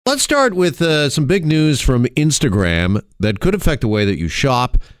Let's start with some big news from Instagram that could affect the way that you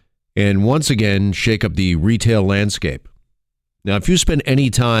shop and once again shake up the retail landscape. Now, if you spend any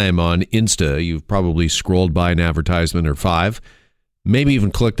time on Insta, you've probably scrolled by an advertisement or five, maybe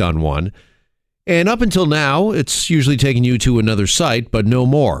even clicked on one. And up until now, it's usually taken you to another site, but no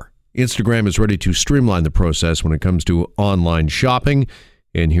more. Instagram is ready to streamline the process when it comes to online shopping.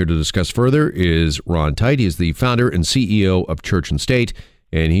 And here to discuss further is Ron Tite. He is the founder and CEO of Church and State,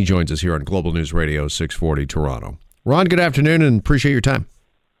 and he joins us here on Global News Radio 640 Toronto. Ron, good afternoon, and appreciate your time.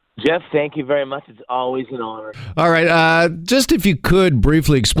 Jeff, thank you very much. It's always an honor. All right. Just if you could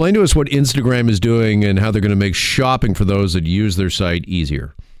briefly explain to us what Instagram is doing and how they're going to make shopping for those that use their site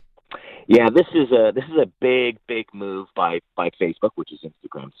easier. Yeah, this is a big move by Facebook, which is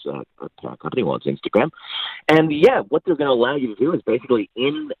Instagram's company. Well, it's Instagram. And yeah, what they're going to allow you to do is basically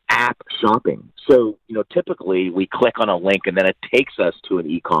in-app shopping. So, typically we click on a link and then it takes us to an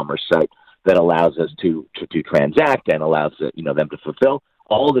e-commerce site that allows us to transact and allows them to fulfill.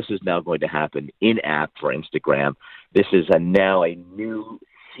 All this is now going to happen in-app for Instagram. This is now a new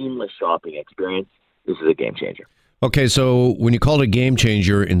seamless shopping experience. This is a game changer. Okay, so when you call it a game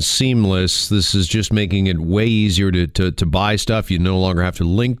changer and seamless, this is just making it way easier to buy stuff. You no longer have to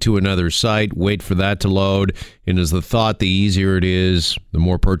link to another site, wait for that to load. And is the thought the easier it is, the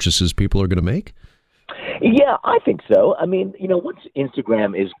more purchases people are going to make? Yeah, I think so. I mean, what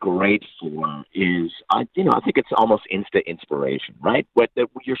Instagram is great for is, I think it's almost instant inspiration, right? When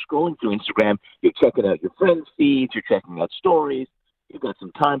you're scrolling through Instagram, you're checking out your friends' feeds, you're checking out stories, you've got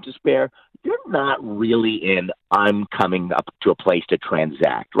some time to spare. You're not really I'm coming up to a place to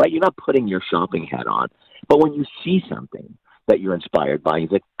transact, right? You're not putting your shopping hat on. But when you see something that you're inspired by, you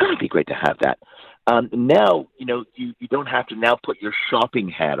think, it'd be great to have that. Now, you don't have to now put your shopping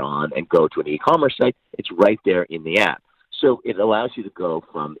hat on and go to an e-commerce site. It's right there in the app. So it allows you to go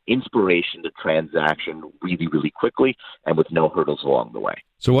from inspiration to transaction really, really quickly and with no hurdles along the way.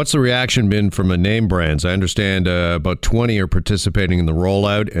 So what's the reaction been from name brands? I understand about 20 are participating in the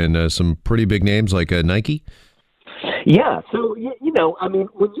rollout and some pretty big names like Nike. Yeah. So,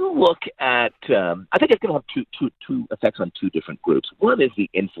 when you look at, I think it's going to have two effects on two different groups. One is the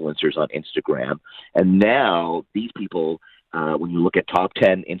influencers on Instagram. And now these people, when you look at top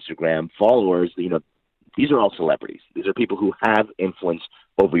 10 Instagram followers, these are all celebrities. These are people who have influence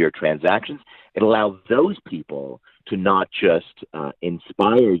over your transactions. It allows those people to not just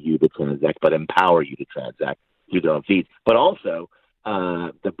inspire you to transact, but empower you to transact through their own feeds. But also,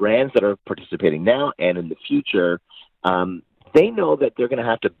 the brands that are participating now and in the future, they know that they're going to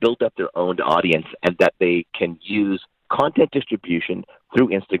have to build up their own audience and that they can use content distribution through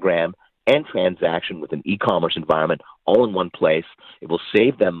Instagram and transaction with an e-commerce environment all in one place. It will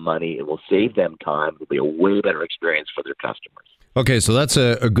save them money. It will save them time. It will be a way better experience for their customers. Okay, so that's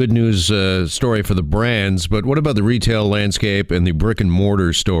a good news story for the brands, but what about the retail landscape and the brick and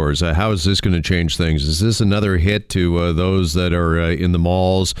mortar stores? How is this going to change things? Is this another hit to those that are in the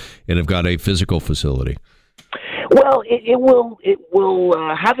malls and have got a physical facility? Well, it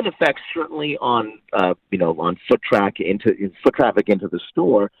will have an effect certainly on foot traffic into the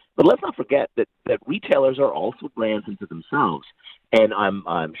store. But let's not forget that retailers are also brands into themselves, and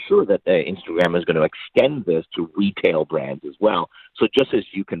I'm sure that Instagram is going to extend this to retail brands as well. So just as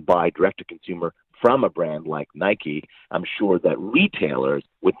you can buy direct to consumer from a brand like Nike, I'm sure that retailers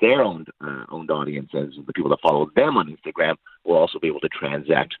with their own audiences, the people that follow them on Instagram, will also be able to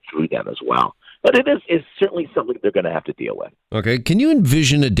transact through them as well. But it is certainly something they're going to have to deal with. Okay. Can you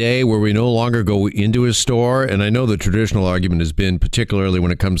envision a day where we no longer go into a store? And I know the traditional argument has been, particularly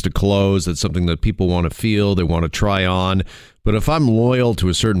when it comes to clothes, that's something that people want to feel, they want to try on. But if I'm loyal to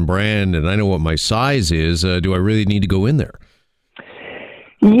a certain brand and I know what my size is, do I really need to go in there?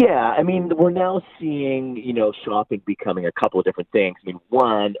 Yeah, I mean, we're now seeing, shopping becoming a couple of different things. I mean,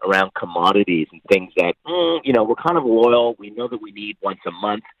 one, around commodities and things that, we're kind of loyal. We know that we need once a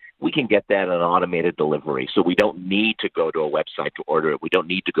month. We can get that on automated delivery. So we don't need to go to a website to order it. We don't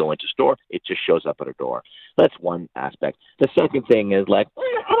need to go into store. It just shows up at our door. That's one aspect. The second thing is I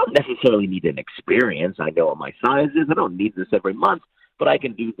don't necessarily need an experience. I know what my size is. I don't need this every month, but I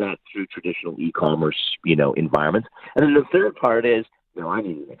can do that through traditional e-commerce, environments. And then the third part is, I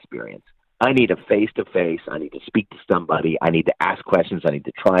need an experience. I need a face-to-face. I need to speak to somebody. I need to ask questions. I need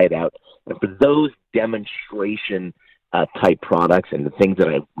to try it out. And for those demonstration type products and the things that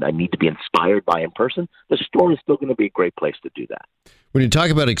I need to be inspired by in person, the store is still going to be a great place to do that. When you talk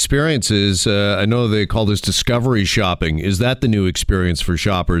about experiences, I know they call this discovery shopping. Is that the new experience for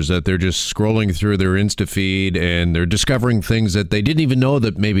shoppers, that they're just scrolling through their Insta feed and they're discovering things that they didn't even know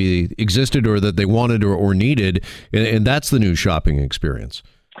that maybe existed or that they wanted or needed, and that's the new shopping experience?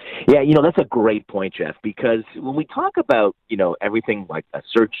 Yeah, that's a great point, Jeff, because when we talk about, everything like a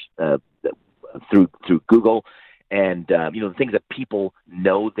search through Google and, the things that people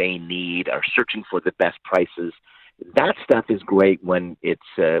know they need, are searching for the best prices, that stuff is great when it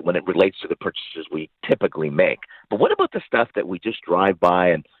relates to the purchases we typically make. But what about the stuff that we just drive by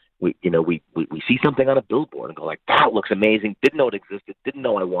and we see something on a billboard and go like, that looks amazing, didn't know it existed, didn't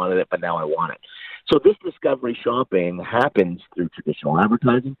know I wanted it, but now I want it. So this discovery shopping happens through traditional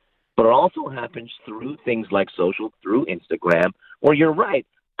advertising, but it also happens through things like social, through Instagram, where you're right.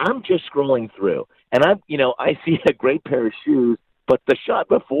 I'm just scrolling through, and I see a great pair of shoes, but the shot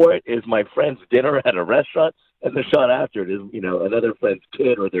before it is my friend's dinner at a restaurant, and the shot after it is, another friend's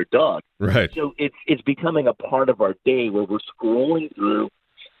kid or their dog. Right. So it's becoming a part of our day where we're scrolling through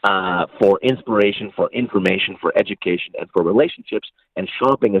for inspiration, for information, for education, and for relationships, and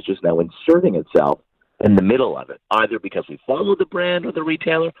shopping is just now inserting itself in the middle of it, either because we follow the brand or the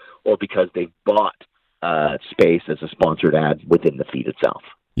retailer, or because they've bought space as a sponsored ad within the feed itself.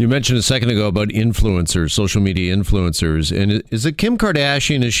 You mentioned a second ago about influencers, social media influencers. And is it Kim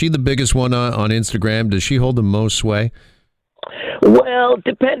Kardashian? Is she the biggest one on Instagram? Does she hold the most sway? Well,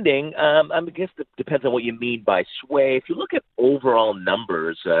 depending. I guess it depends on what you mean by sway. If you look at overall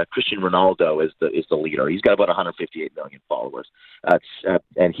numbers, Cristiano Ronaldo is the leader. He's got about 158 million followers,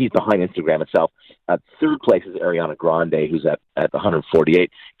 and he's behind Instagram itself. Third place is Ariana Grande, who's at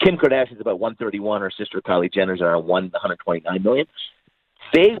 148. Kim Kardashian's about 131. Her sister Kylie Jenner's around 129 million.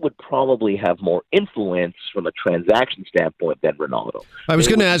 They would probably have more influence from a transaction standpoint than Ronaldo. I was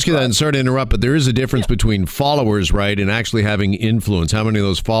going to ask you that, and sorry to interrupt, but there is a difference between followers, right, and actually having influence. How many of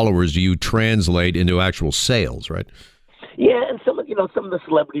those followers do you translate into actual sales, right? Yeah, and some of the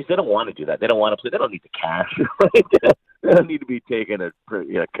celebrities, they don't want to do that. They don't want to play. They don't need the cash, right? They don't need to be taking a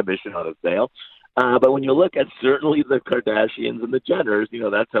commission on a sale. But when you look at certainly the Kardashians and the Jenners,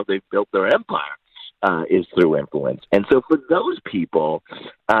 that's how they've built their empire. Is through influence. And so for those people,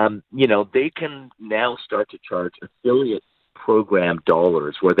 they can now start to charge affiliate program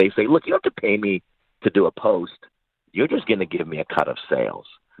dollars where they say, look, you don't have to pay me to do a post. You're just going to give me a cut of sales,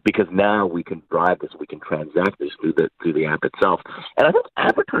 because now we can drive this, we can transact this through the app itself. And I think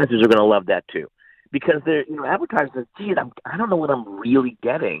advertisers are going to love that too, because they're, advertisers, geez, I don't know what I'm really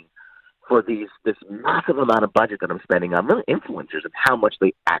getting for this massive amount of budget that I'm spending on really influencers and how much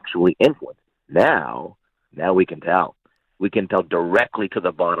they actually influence. Now we can tell. We can tell directly to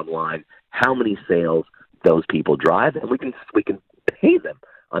the bottom line how many sales those people drive, and we can pay them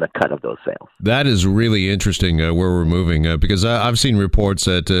on a cut of those sales. That is really interesting where we're moving, because I've seen reports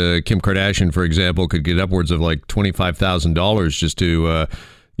that Kim Kardashian, for example, could get upwards of like $25,000 just to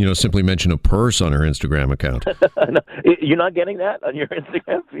simply mention a purse on her Instagram account. No, you're not getting that on your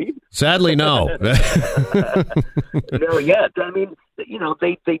Instagram feed? Sadly, no. No, yeah. I mean, they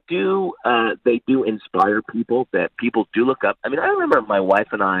do inspire people, that people do look up. I mean, I remember my wife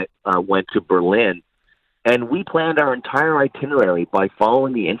and I went to Berlin, and we planned our entire itinerary by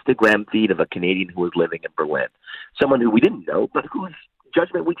following the Instagram feed of a Canadian who was living in Berlin, someone who we didn't know, but whose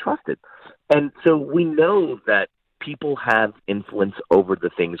judgment we trusted. And so we know that people have influence over the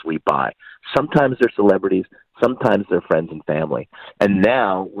things we buy. Sometimes they're celebrities, sometimes they're friends and family. And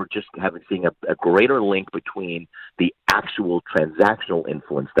now we're just seeing a greater link between the actual transactional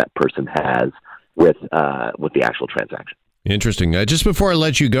influence that person has with the actual transaction. Interesting. Just before I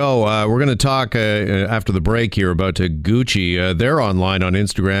let you go, we're going to talk after the break here about Gucci. They're online on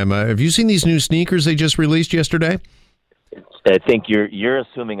Instagram. Have you seen these new sneakers they just released yesterday? I think you're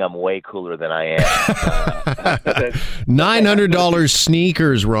assuming I'm way cooler than I am. $900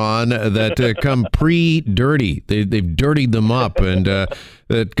 sneakers, Ron, that come pre-dirty. They've dirtied them up, and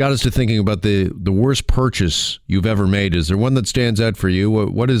that got us to thinking about the worst purchase you've ever made. Is there one that stands out for you?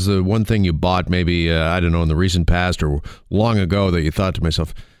 What is the one thing you bought, maybe, I don't know, in the recent past or long ago, that you thought to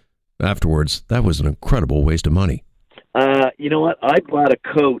myself afterwards, that was an incredible waste of money? You know what? I bought a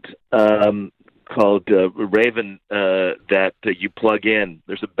coat called Raven that you plug in.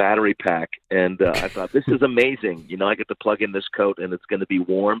 There's a battery pack, and I thought, this is amazing. I get to plug in this coat, and it's going to be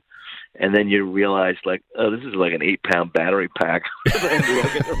warm. And then you realize, like, oh, this is like an 8-pound battery pack. I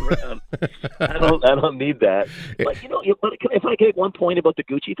don't need that. But if I get one point about the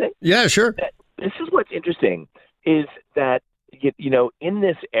Gucci thing, yeah, sure. This is what's interesting, is that in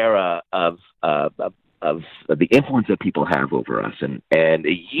this era of the influence that people have over us, and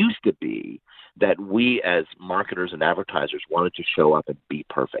it used to be that we as marketers and advertisers wanted to show up and be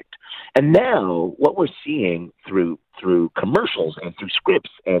perfect. And now what we're seeing through commercials and through scripts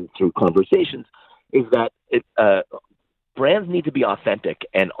and through conversations is that brands need to be authentic,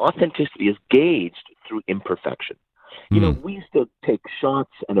 and authenticity is gauged through imperfection. You know, we used to take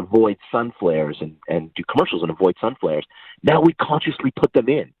shots and avoid sun flares and do commercials and avoid sun flares. Now we consciously put them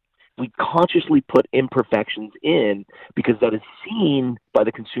in. We consciously put imperfections in because that is seen by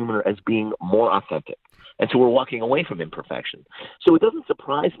the consumer as being more authentic. And so we're walking away from imperfection. So it doesn't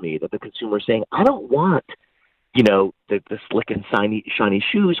surprise me that the consumer is saying, I don't want, you know, the slick and shiny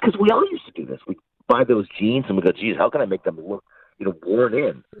shoes, because we all used to do this. We buy those jeans and we go, geez, how can I make them look, you know, worn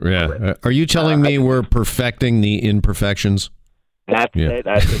in? Yeah. Are you telling me we're perfecting the imperfections? That's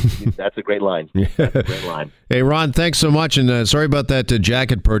a great line. That's a great line. Hey, Ron, thanks so much. And sorry about that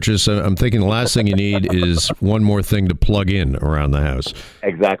jacket purchase. I'm thinking the last thing you need is one more thing to plug in around the house.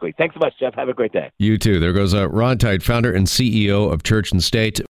 Exactly. Thanks so much, Jeff. Have a great day. You too. There goes Ron Tite, founder and CEO of Church and State.